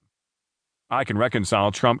I can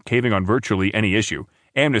reconcile Trump caving on virtually any issue.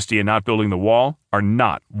 Amnesty and not building the wall are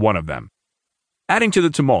not one of them. Adding to the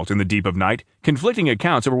tumult in the deep of night, conflicting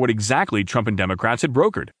accounts over what exactly Trump and Democrats had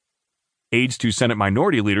brokered. Aides to Senate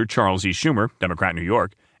Minority Leader Charles E. Schumer, Democrat New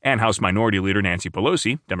York, and House Minority Leader Nancy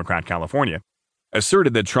Pelosi, Democrat California,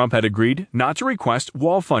 asserted that Trump had agreed not to request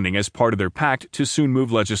wall funding as part of their pact to soon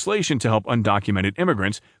move legislation to help undocumented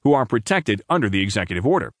immigrants who are protected under the executive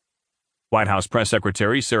order. White House Press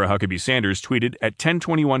Secretary Sarah Huckabee Sanders tweeted at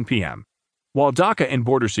 10:21 p.m., "While DACA and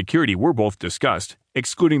border security were both discussed,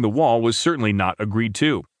 excluding the wall was certainly not agreed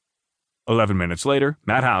to." 11 minutes later,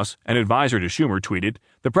 Matt House, an advisor to Schumer, tweeted,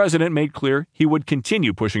 "The president made clear he would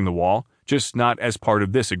continue pushing the wall, just not as part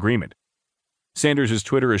of this agreement." Sanders'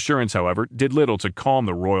 Twitter assurance, however, did little to calm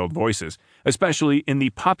the roiled voices, especially in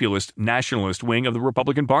the populist nationalist wing of the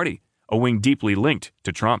Republican Party, a wing deeply linked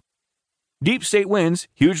to Trump. Deep state wins,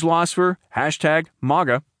 huge loss for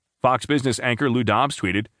 #MAGA, Fox Business anchor Lou Dobbs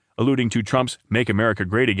tweeted, alluding to Trump's Make America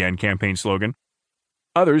Great Again campaign slogan.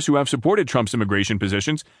 Others who have supported Trump's immigration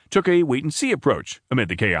positions took a wait-and-see approach amid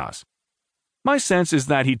the chaos. My sense is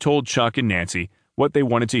that he told Chuck and Nancy what they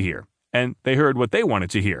wanted to hear, and they heard what they wanted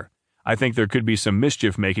to hear. I think there could be some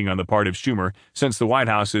mischief-making on the part of Schumer since the White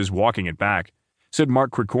House is walking it back, said Mark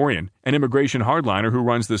Krikorian, an immigration hardliner who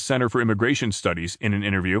runs the Center for Immigration Studies, in an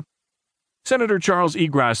interview. Senator Charles E.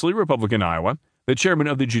 Grassley, Republican Iowa, the chairman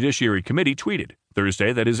of the Judiciary Committee, tweeted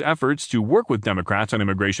Thursday that his efforts to work with Democrats on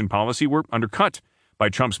immigration policy were undercut by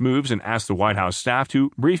Trump's moves and asked the White House staff to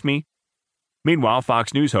brief me. Meanwhile,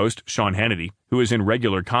 Fox News host Sean Hannity, who is in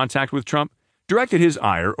regular contact with Trump, directed his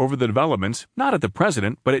ire over the developments not at the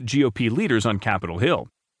president but at GOP leaders on Capitol Hill.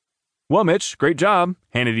 "Well, Mitch, great job,"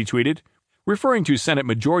 Hannity tweeted, referring to Senate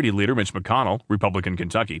Majority Leader Mitch McConnell, Republican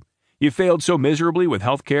Kentucky. "You failed so miserably with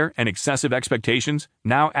health care and excessive expectations,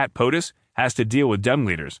 now at POTUS has to deal with Dem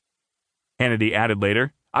leaders." Hannity added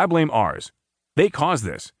later, "I blame ours. They caused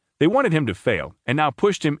this. They wanted him to fail and now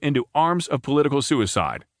pushed him into arms of political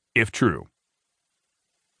suicide, if true."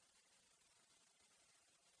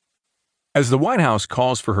 As the White House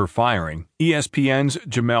calls for her firing, ESPN's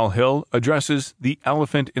Jemele Hill addresses The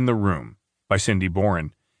Elephant in the Room by Cindy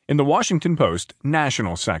Boren in the Washington Post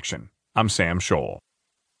National section. I'm Sam Scholl.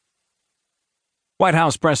 White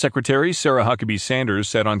House Press Secretary Sarah Huckabee Sanders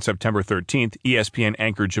said on September 13th ESPN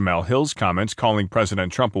anchor Jemele Hill's comments calling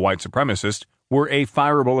President Trump a white supremacist were a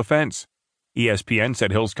fireable offense. ESPN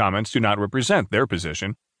said Hill's comments do not represent their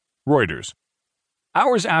position. Reuters.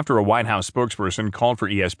 Hours after a White House spokesperson called for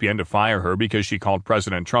ESPN to fire her because she called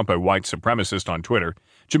President Trump a white supremacist on Twitter,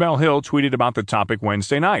 Jemele Hill tweeted about the topic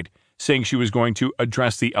Wednesday night, saying she was going to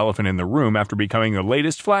address the elephant in the room after becoming the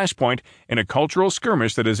latest flashpoint in a cultural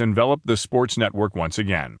skirmish that has enveloped the sports network once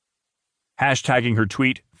again. Hashtagging her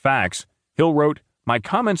tweet, facts, Hill wrote, "My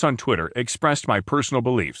comments on Twitter expressed my personal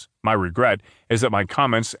beliefs. My regret is that my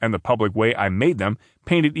comments and the public way I made them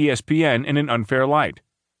painted ESPN in an unfair light.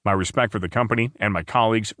 My respect for the company and my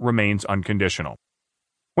colleagues remains unconditional."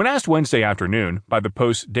 When asked Wednesday afternoon by the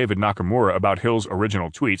Post's David Nakamura about Hill's original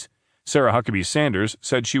tweets, Sarah Huckabee Sanders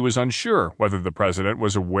said she was unsure whether the president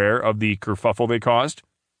was aware of the kerfuffle they caused,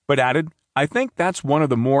 but added, "I think that's one of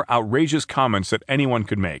the more outrageous comments that anyone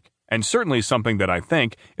could make, and certainly something that I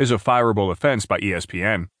think is a fireable offense by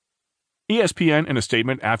ESPN." ESPN, in a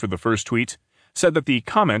statement after the first tweet, said that the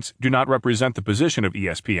comments do not represent the position of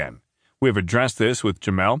ESPN. "We have addressed this with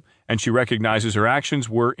Jemele, and she recognizes her actions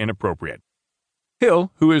were inappropriate."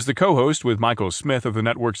 Hill, who is the co-host with Michael Smith of the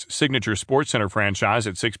network's signature SportsCenter franchise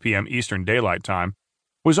at 6 p.m. Eastern Daylight Time,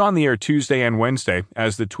 was on the air Tuesday and Wednesday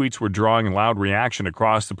as the tweets were drawing loud reaction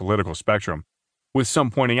across the political spectrum, with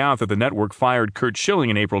some pointing out that the network fired Curt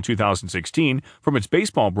Schilling in April 2016 from its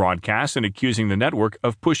baseball broadcast and accusing the network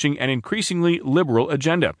of pushing an increasingly liberal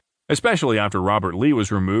agenda, especially after Robert Lee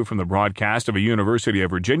was removed from the broadcast of a University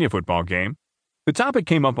of Virginia football game. The topic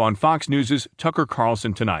came up on Fox News' Tucker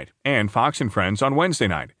Carlson Tonight and Fox and Friends on Wednesday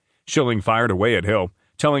night. Schilling fired away at Hill,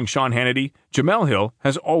 telling Sean Hannity, "Jemele Hill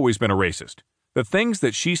has always been a racist. The things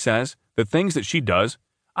that she says, the things that she does,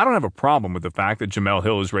 I don't have a problem with the fact that Jemele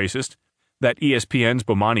Hill is racist, that ESPN's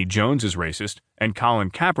Bomani Jones is racist, and Colin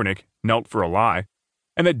Kaepernick knelt for a lie,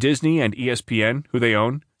 and that Disney and ESPN, who they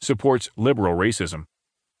own, supports liberal racism."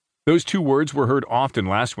 Those two words were heard often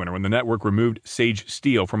last winter when the network removed Sage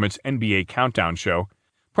Steele from its NBA Countdown show,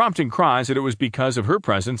 prompting cries that it was because of her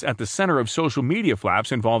presence at the center of social media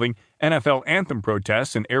flaps involving NFL anthem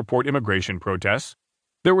protests and airport immigration protests.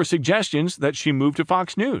 There were suggestions that she move to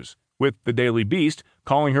Fox News, with the Daily Beast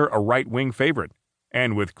calling her a right-wing favorite,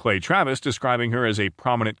 and with Clay Travis describing her as a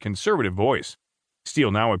prominent conservative voice.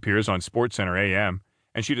 Steele now appears on SportsCenter AM,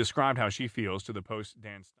 and she described how she feels to the Post's Dan Stein.